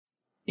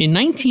In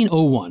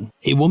 1901,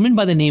 a woman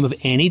by the name of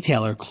Annie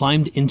Taylor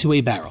climbed into a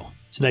barrel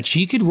so that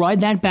she could ride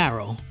that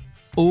barrel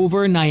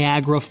over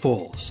Niagara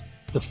Falls,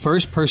 the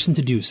first person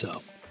to do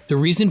so. The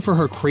reason for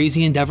her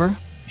crazy endeavor?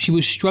 She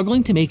was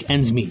struggling to make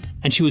ends meet,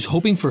 and she was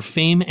hoping for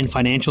fame and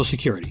financial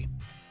security.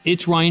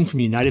 It's Ryan from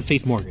United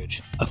Faith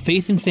Mortgage, a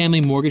faith and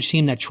family mortgage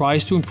team that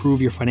tries to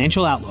improve your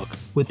financial outlook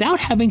without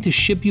having to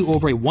ship you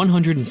over a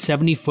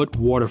 170-foot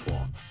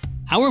waterfall.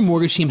 Our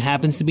mortgage team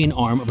happens to be an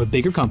arm of a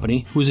bigger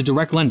company who is a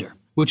direct lender,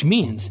 which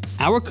means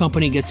our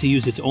company gets to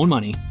use its own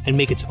money and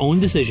make its own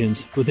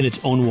decisions within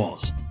its own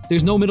walls.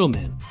 There's no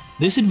middleman.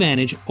 This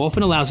advantage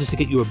often allows us to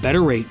get you a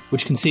better rate,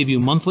 which can save you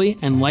monthly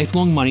and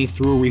lifelong money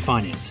through a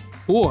refinance,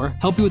 or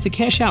help you with a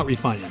cash-out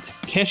refinance,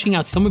 cashing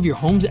out some of your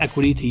home's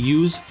equity to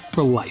use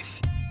for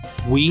life.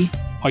 We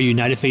are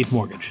United Faith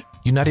Mortgage.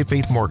 United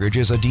Faith Mortgage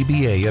is a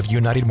DBA of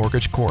United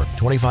Mortgage Corp.,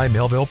 25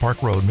 Melville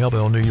Park Road,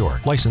 Melville, New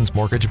York. Licensed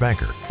mortgage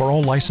banker. For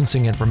all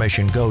licensing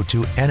information, go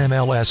to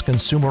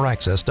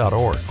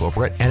nmlsconsumeraccess.org.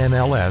 Corporate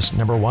NMLS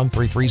number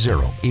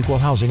 1330. Equal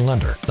housing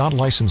lender. Not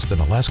licensed in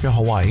Alaska,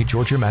 Hawaii,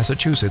 Georgia,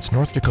 Massachusetts,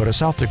 North Dakota,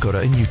 South Dakota,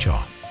 and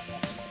Utah.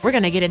 We're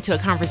going to get into a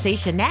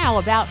conversation now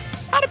about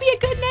how to be a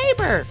good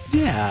neighbor.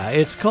 Yeah,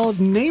 it's called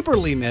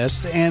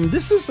Neighborliness, and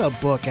this is a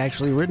book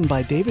actually written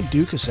by David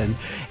Dukeson.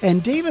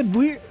 And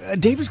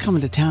David's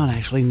coming to town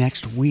actually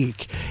next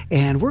week,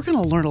 and we're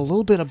going to learn a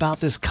little bit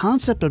about this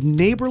concept of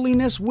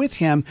neighborliness with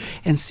him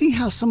and see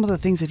how some of the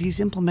things that he's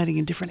implementing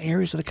in different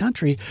areas of the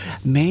country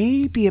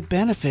may be a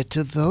benefit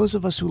to those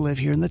of us who live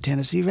here in the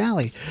Tennessee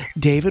Valley.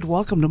 David,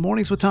 welcome to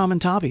Mornings with Tom and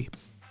Tabby.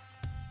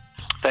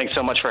 Thanks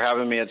so much for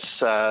having me. It's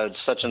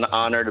such an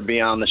honor to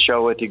be on the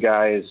show with you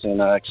guys,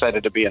 and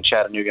excited to be in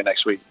Chattanooga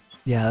next week.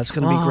 Yeah, that's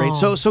going to be great.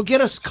 So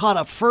get us caught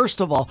up.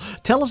 First of all,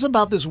 tell us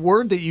about this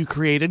word that you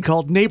created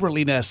called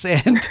neighborliness,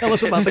 and tell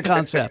us about the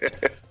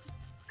concept.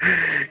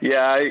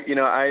 Yeah,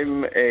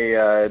 I'm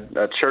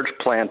a church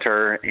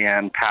planter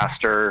and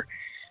pastor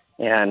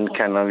and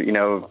kind of,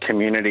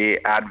 community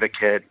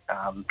advocate.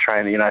 I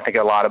think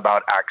a lot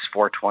about Acts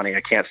 4:20.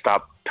 I can't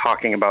stop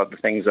talking about the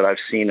things that I've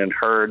seen and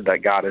heard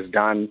that God has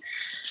done.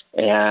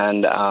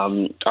 And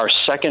our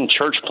second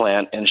church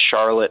plant in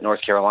Charlotte,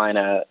 North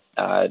Carolina,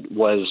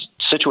 was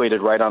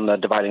situated right on the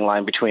dividing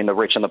line between the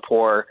rich and the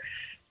poor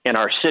in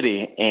our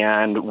city.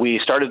 And we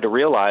started to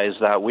realize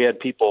that we had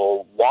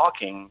people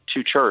walking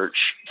to church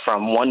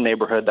from one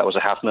neighborhood that was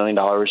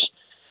 $500,000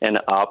 and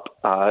up,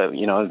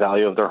 the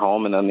value of their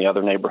home. And then the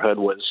other neighborhood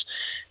was,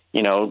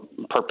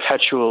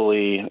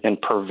 perpetually in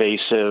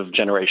pervasive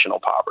generational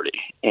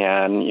poverty.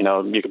 And,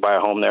 you could buy a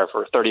home there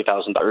for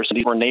 $30,000. And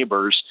these were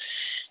neighbors.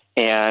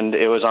 And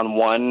it was on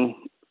one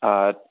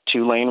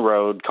 2-lane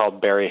road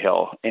called Berry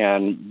Hill.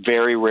 And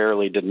very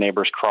rarely did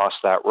neighbors cross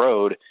that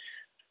road.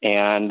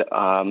 And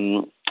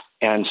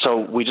so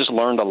we just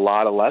learned a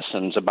lot of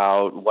lessons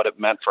about what it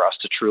meant for us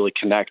to truly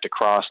connect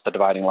across the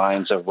dividing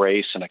lines of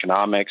race and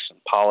economics and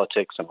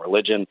politics and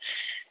religion.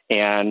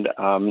 And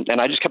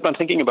I just kept on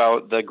thinking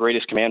about the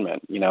greatest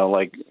commandment,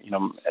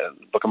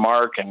 Book of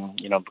Mark and,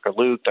 Book of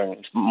Luke. There are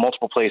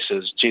multiple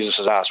places Jesus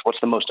is asked,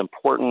 what's the most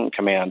important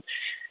command?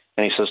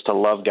 And he says to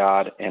love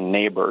God and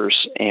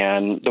neighbors.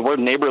 And the word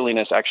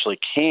neighborliness actually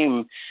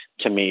came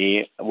to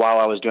me while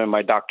I was doing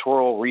my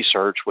doctoral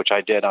research, which I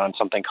did on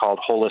something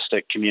called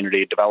holistic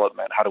community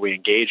development. How do we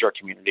engage our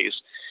communities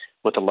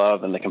with the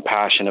love and the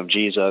compassion of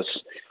Jesus?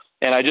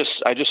 And I just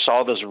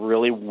saw this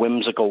really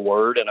whimsical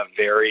word in a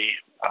very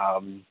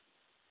kind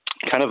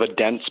of a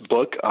dense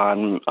book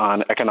on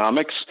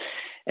economics.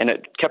 And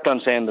it kept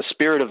on saying the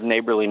spirit of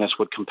neighborliness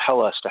would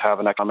compel us to have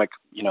an economic,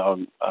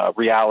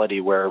 reality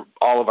where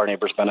all of our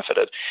neighbors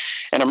benefited.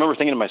 And I remember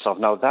thinking to myself,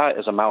 now that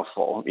is a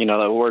mouthful,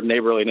 the word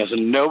neighborliness,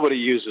 and nobody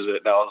uses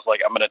it. And I was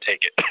like, I'm going to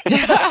take it.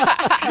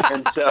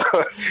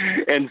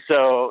 and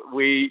so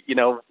we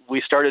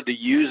started to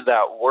use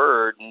that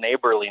word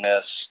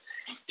neighborliness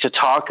to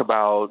talk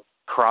about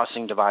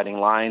crossing dividing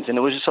lines. And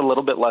it was just a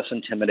little bit less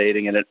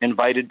intimidating, and it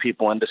invited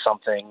people into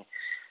something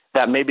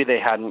that maybe they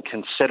hadn't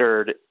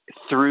considered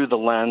through the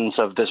lens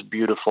of this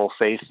beautiful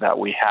faith that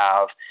we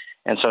have.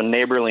 And so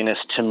neighborliness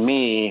to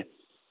me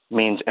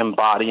means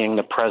embodying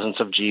the presence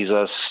of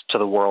Jesus to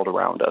the world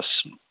around us.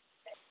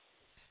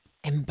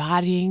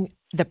 Embodying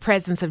the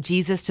presence of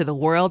Jesus to the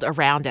world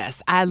around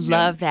us. I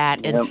love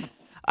that. And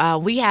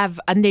we have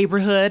a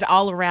neighborhood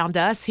all around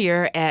us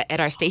here at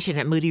our station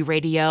at Moody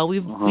Radio.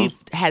 We've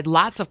had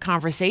lots of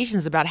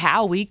conversations about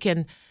how we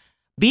can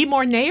be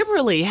more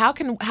neighborly,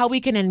 how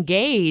we can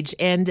engage.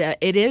 And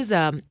it is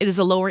a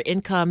lower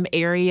income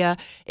area.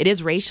 It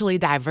is racially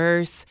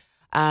diverse.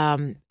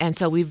 And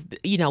so we've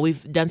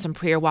done some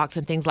prayer walks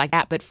and things like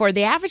that. But for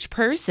the average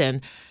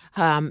person,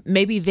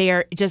 maybe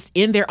they're just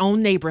in their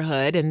own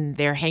neighborhood and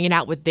they're hanging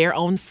out with their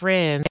own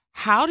friends.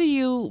 How do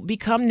you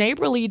become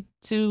neighborly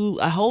to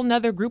a whole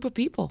nother group of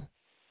people?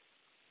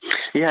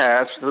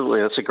 Yeah,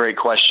 absolutely. That's a great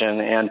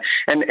question.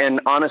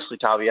 And honestly,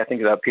 Tavi, I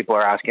think that people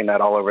are asking that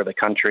all over the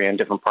country in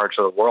different parts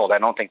of the world. I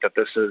don't think that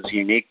this is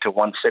unique to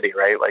one city,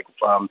 right? Like,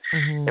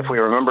 if we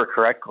remember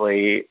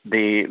correctly,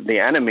 the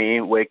enemy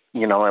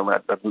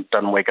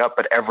doesn't wake up,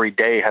 but every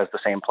day has the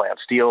same plan: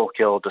 steal,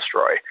 kill,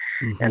 destroy.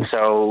 And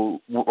so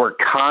we're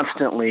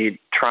constantly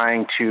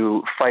trying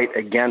to fight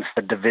against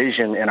the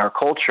division in our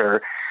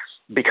culture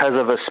because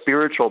of a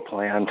spiritual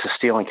plan to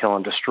steal and kill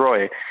and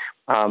destroy.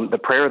 The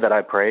prayer that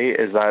I pray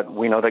is that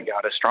we know that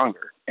God is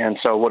stronger. And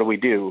so what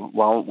do?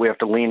 Well, we have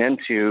to lean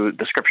into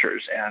the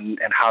scriptures and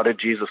how did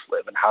Jesus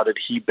live and how did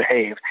he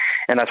behave?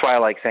 And that's why I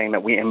like saying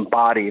that we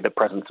embody the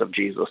presence of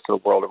Jesus to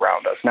the world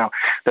around us. Now,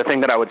 the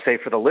thing that I would say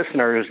for the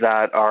listeners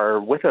that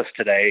are with us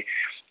today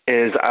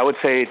is I would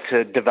say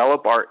to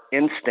develop our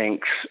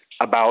instincts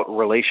about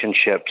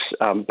relationships.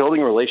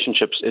 Building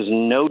relationships is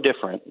no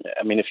different.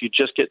 I mean, if you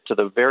just get to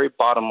the very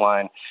bottom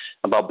line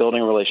about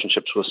building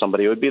relationships with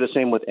somebody, it would be the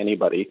same with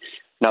anybody.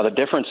 Now, the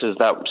difference is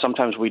that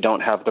sometimes we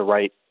don't have the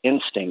right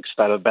instincts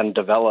that have been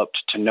developed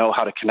to know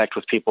how to connect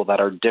with people that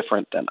are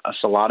different than us.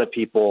 A lot of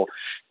people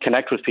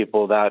connect with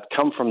people that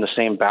come from the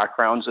same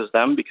backgrounds as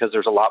them because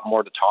there's a lot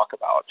more to talk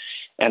about.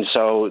 And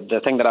so the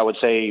thing that I would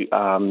say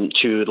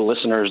to the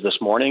listeners this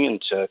morning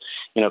and to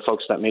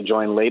folks that may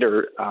join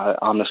later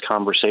on this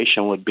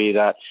conversation would be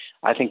that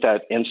I think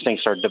that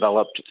instincts are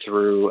developed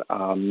through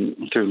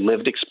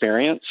lived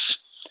experience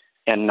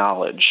and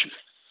knowledge.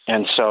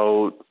 And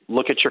so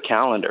look at your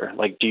calendar.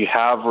 Like, do you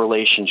have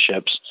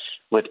relationships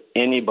with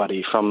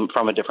anybody from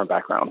a different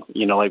background?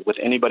 Like with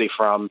anybody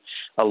from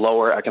a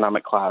lower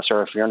economic class,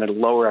 or if you're in a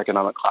lower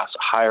economic class, a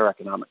higher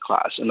economic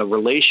class, and the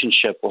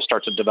relationship will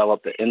start to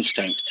develop the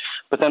instinct.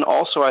 But then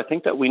also, I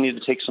think that we need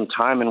to take some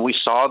time, and we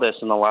saw this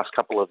in the last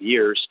couple of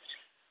years.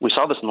 As,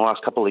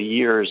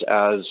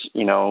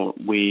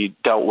 we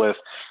dealt with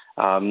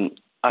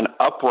an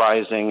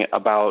uprising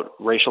about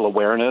racial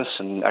awareness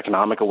and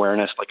economic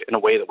awareness, like in a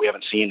way that we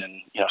haven't seen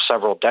in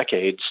several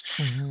decades.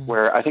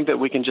 Where I think that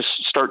we can just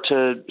start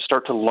to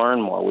learn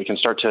more. We can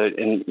start to,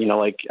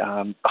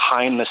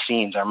 behind the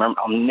scenes.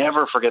 I'll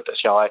never forget this,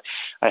 y'all.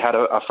 I had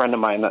a friend of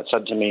mine that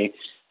said to me,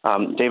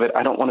 David,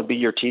 I don't want to be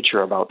your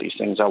teacher about these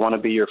things. I want to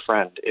be your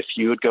friend. If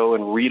you would go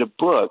and read a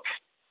book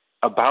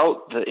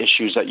about the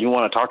issues that you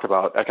want to talk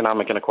about,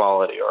 economic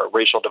inequality or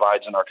racial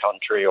divides in our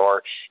country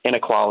or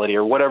inequality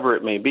or whatever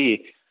it may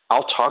be,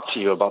 I'll talk to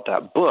you about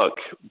that book,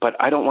 but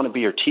I don't want to be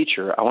your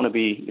teacher. I want to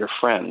be your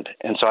friend.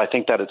 And so I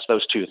think that it's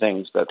those two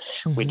things that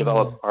we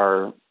develop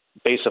our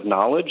base of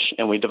knowledge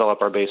and we develop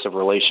our base of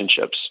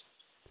relationships.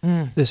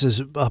 This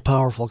is a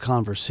powerful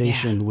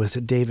conversation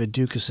with David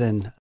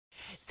Dukeson.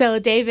 So,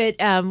 David,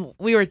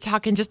 we were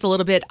talking just a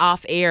little bit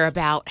off air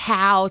about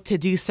how to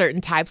do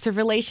certain types of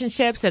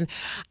relationships, and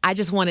I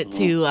just wanted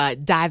to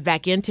dive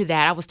back into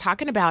that. I was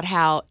talking about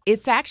how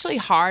it's actually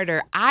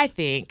harder, I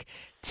think,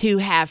 to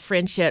have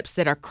friendships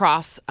that are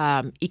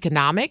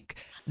cross-economic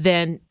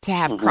than to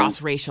have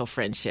cross-racial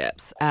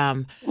friendships.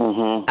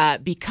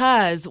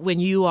 Because when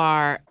you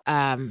are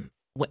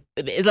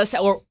let's say,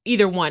 or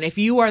either one, if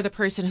you are the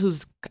person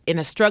who's in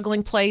a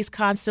struggling place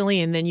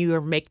constantly, and then you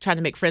are trying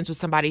to make friends with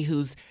somebody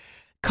who's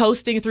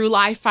coasting through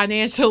life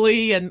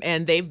financially,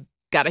 and they've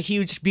got a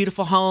huge,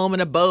 beautiful home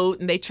and a boat,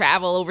 and they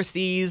travel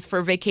overseas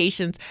for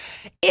vacations,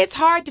 it's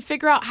hard to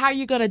figure out how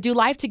you're going to do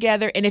life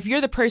together. And if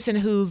you're the person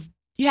who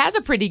has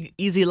a pretty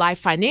easy life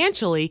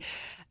financially,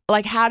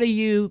 like, how do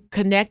you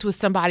connect with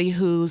somebody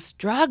who's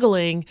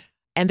struggling,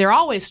 and they're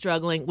always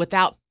struggling,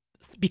 without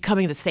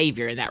becoming the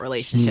savior in that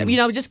relationship?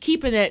 Just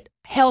keeping it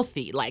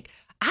healthy. Like,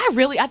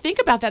 I think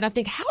about that, and I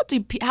think, how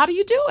do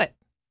you do it?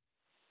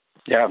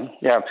 Yeah.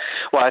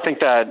 Well, I think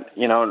that,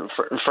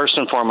 first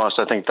and foremost,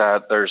 I think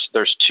that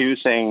there's two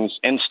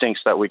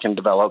instincts that we can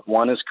develop.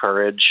 One is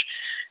courage,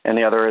 and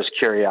the other is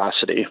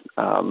curiosity.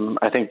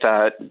 I think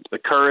that the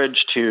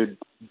courage to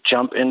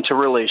jump into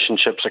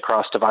relationships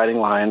across dividing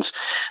lines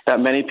that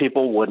many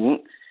people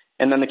wouldn't,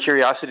 and then the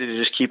curiosity to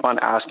just keep on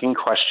asking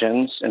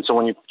questions. And so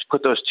when you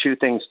put those two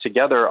things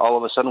together, all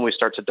of a sudden we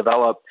start to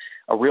develop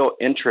a real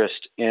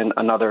interest in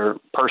another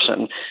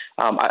person.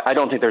 I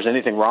don't think there's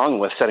anything wrong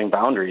with setting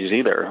boundaries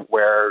either,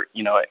 where,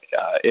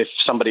 if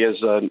somebody is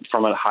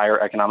from a higher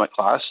economic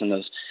class and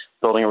is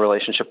building a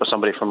relationship with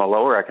somebody from a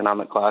lower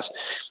economic class,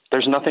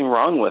 there's nothing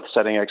wrong with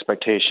setting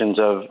expectations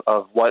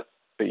of what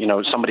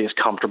somebody is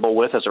comfortable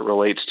with as it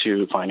relates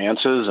to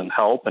finances and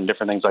help and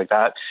different things like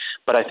that.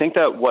 But I think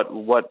that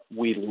what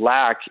we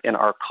lack in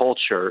our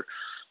culture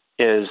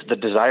is the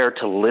desire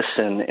to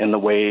listen in the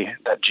way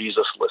that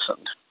Jesus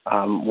listened.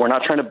 We're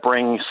not trying to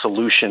bring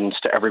solutions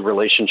to every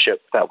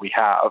relationship that we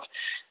have.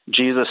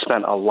 Jesus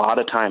spent a lot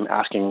of time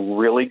asking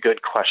really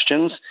good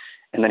questions,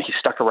 and then he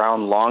stuck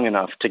around long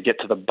enough to get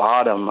to the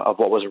bottom of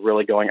what was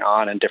really going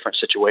on in different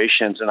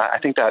situations. And I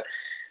think that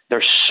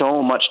there's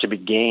so much to be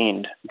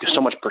gained, so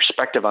much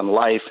perspective on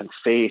life and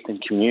faith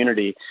and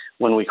community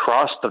when we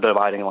cross the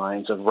dividing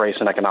lines of race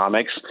and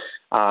economics.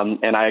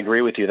 And I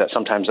agree with you that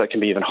sometimes that can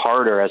be even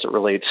harder as it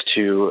relates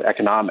to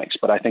economics.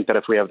 But I think that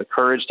if we have the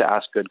courage to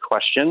ask good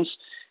questions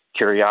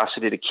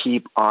curiosity to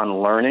keep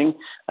on learning,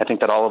 I think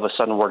that all of a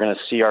sudden we're going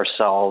to see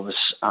ourselves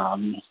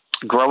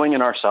growing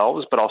in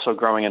ourselves, but also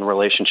growing in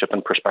relationship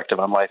and perspective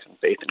on life and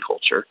faith and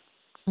culture.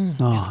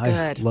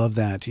 I love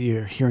that.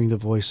 You're hearing the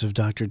voice of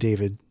Dr.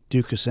 David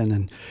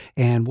Dukeson,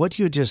 and what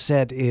you just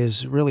said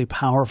is really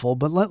powerful.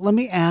 But let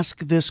me ask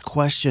this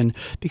question,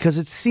 because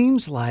it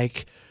seems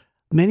like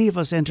many of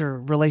us enter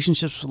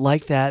relationships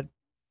like that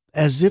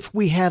as if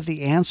we have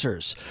the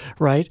answers,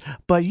 right?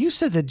 But you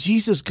said that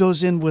Jesus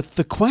goes in with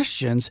the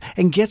questions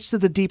and gets to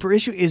the deeper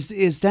issue.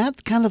 Is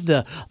that kind of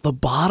the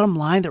bottom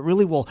line that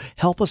really will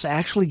help us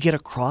actually get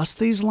across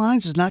these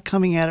lines? Is not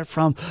coming at it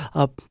from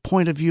a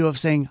point of view of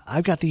saying,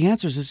 I've got the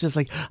answers. It's just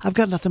like, I've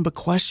got nothing but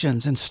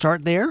questions, and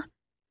start there?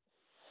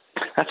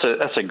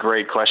 That's a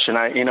great question.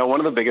 One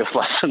of the biggest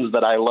lessons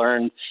that I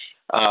learned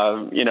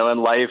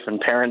in life and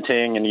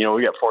parenting, and,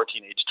 we got 4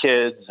 teenage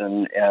kids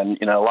and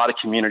a lot of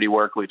community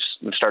work. We've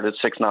started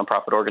 6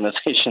 nonprofit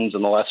organizations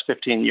in the last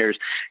 15 years.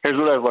 Here's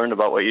what I've learned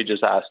about what you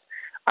just asked.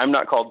 I'm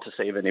not called to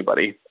save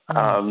anybody.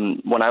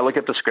 When I look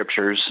at the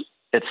scriptures,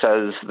 it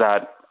says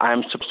that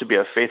I'm supposed to be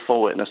a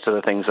faithful witness to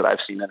the things that I've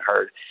seen and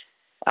heard.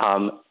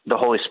 The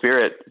Holy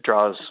Spirit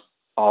draws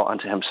all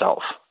unto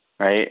himself,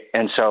 right?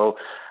 And so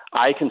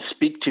I can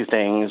speak to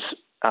things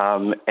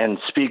and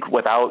speak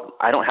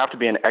I don't have to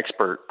be an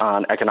expert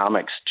on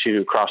economics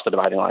to cross the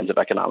dividing lines of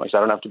economics. I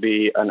don't have to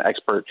be an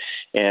expert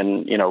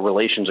in,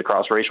 relations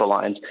across racial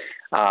lines.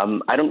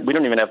 We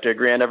don't even have to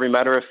agree on every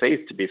matter of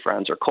faith to be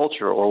friends, or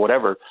culture, or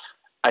whatever.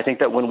 I think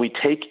that when we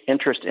take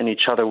interest in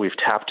each other, we've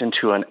tapped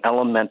into an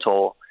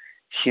elemental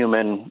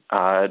human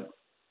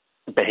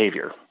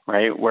behavior,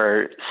 right?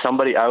 Where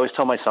I always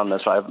tell my son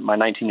this, I have my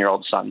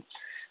 19-year-old son,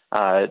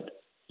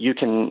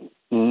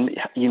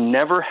 you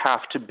never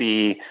have to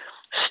be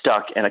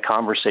stuck in a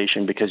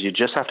conversation because you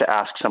just have to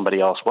ask somebody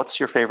else, what's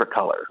your favorite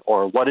color?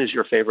 Or what is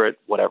your favorite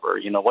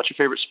whatever? What's your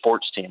favorite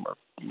sports team? Or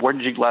where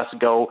did you last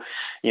go,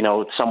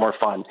 somewhere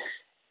fun?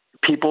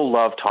 People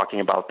love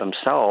talking about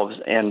themselves.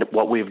 And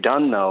what we've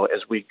done, though,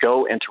 is we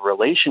go into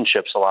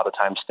relationships a lot of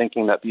times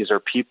thinking that these are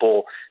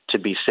people to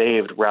be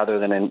saved rather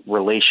than in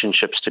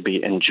relationships to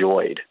be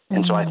enjoyed.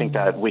 And so I think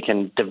that we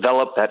can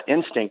develop that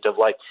instinct of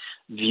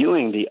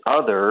viewing the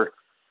other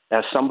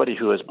as somebody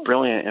who is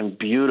brilliant and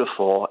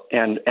beautiful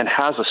and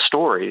has a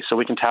story, so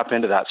we can tap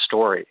into that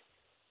story.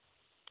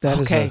 That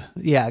okay.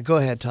 Go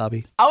ahead,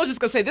 Toby. I was just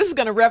going to say, this is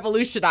going to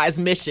revolutionize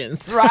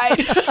missions, right?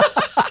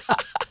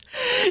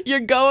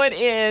 You're going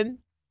in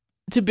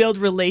to build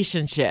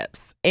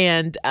relationships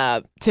and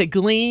to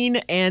glean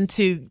and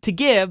to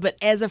give, but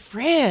as a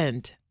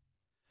friend.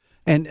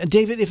 And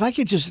David, if I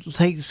could just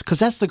take, because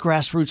that's the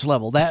grassroots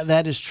level,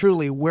 that is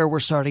truly where we're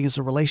starting, is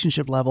a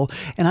relationship level.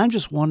 And I'm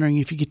just wondering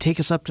if you could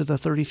take us up to the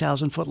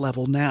 30,000 foot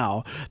level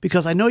now,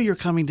 because I know you're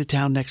coming to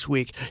town next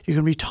week. You're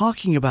going to be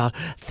talking about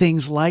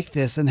things like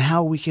this and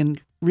how we can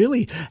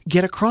really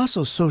get across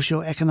those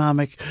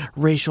socioeconomic,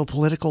 racial,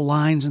 political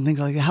lines and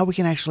things like that, how we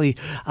can actually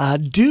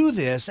do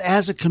this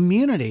as a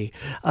community.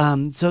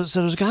 So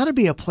there's got to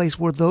be a place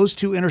where those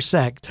two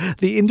intersect,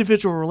 the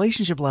individual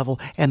relationship level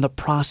and the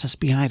process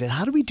behind it.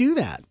 How do we do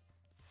that?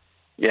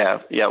 Yeah.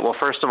 Well,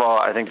 first of all,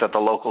 I think that the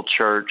local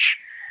church,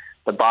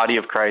 the body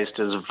of Christ,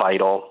 is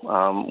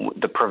vital.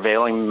 The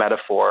prevailing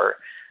metaphor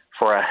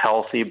for a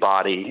healthy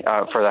body,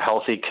 for the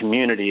healthy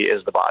community,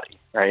 is the body,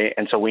 right?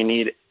 And so we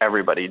need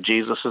everybody.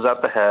 Jesus is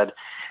at the head.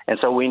 And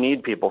so we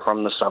need people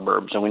from the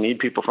suburbs, and we need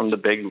people from the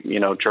big,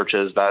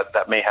 churches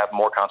that may have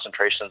more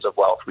concentrations of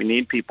wealth. We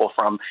need people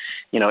from,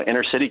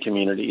 inner city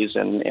communities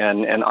and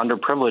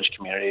underprivileged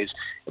communities,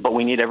 but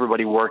we need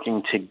everybody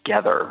working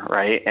together,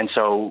 right? And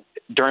so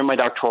during my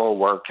doctoral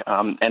work,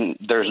 and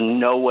there's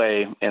no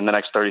way in the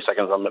next 30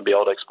 seconds I'm going to be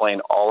able to explain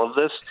all of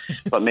this,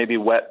 but maybe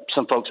whet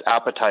some folks'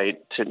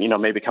 appetite to,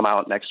 maybe come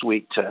out next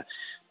week to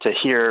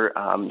hear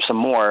some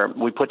more.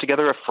 We put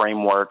together a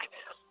framework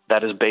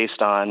that is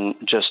based on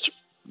just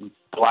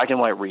black and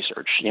white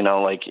research,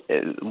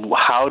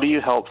 how do you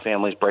help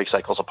families break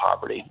cycles of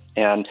poverty?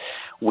 And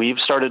we've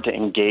started to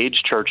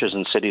engage churches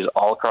and cities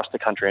all across the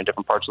country in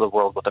different parts of the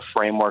world with a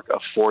framework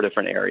of 4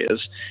 different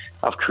areas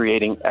of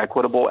creating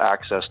equitable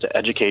access to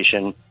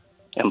education,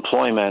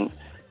 employment,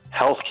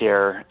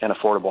 healthcare, and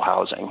affordable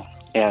housing.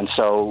 And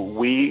so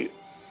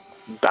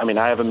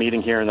I have a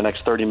meeting here in the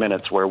next 30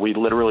 minutes where we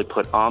literally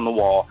put on the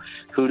wall,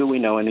 who do we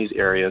know in these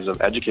areas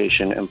of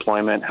education,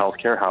 employment,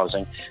 healthcare,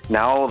 housing?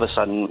 Now, all of a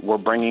sudden, we're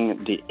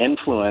bringing the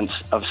influence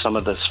of some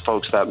of the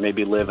folks that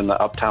maybe live in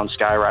the uptown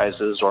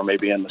skyrises or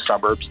maybe in the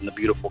suburbs and the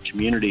beautiful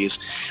communities,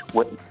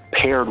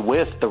 paired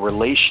with the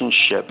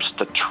relationships,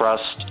 the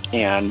trust,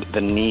 and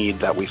the need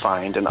that we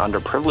find in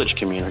underprivileged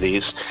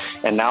communities.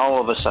 And now,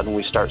 all of a sudden,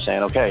 we start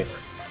saying, okay,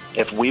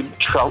 if we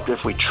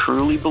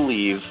truly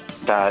believe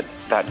that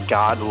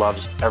God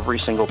loves every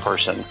single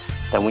person,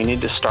 then we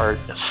need to start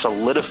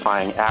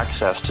solidifying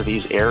access to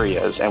these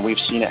areas. And we've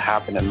seen it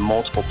happen in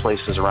multiple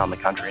places around the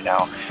country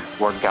now,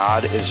 where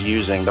God is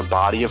using the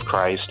body of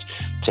Christ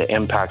to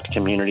impact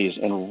communities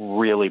in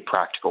really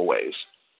practical ways.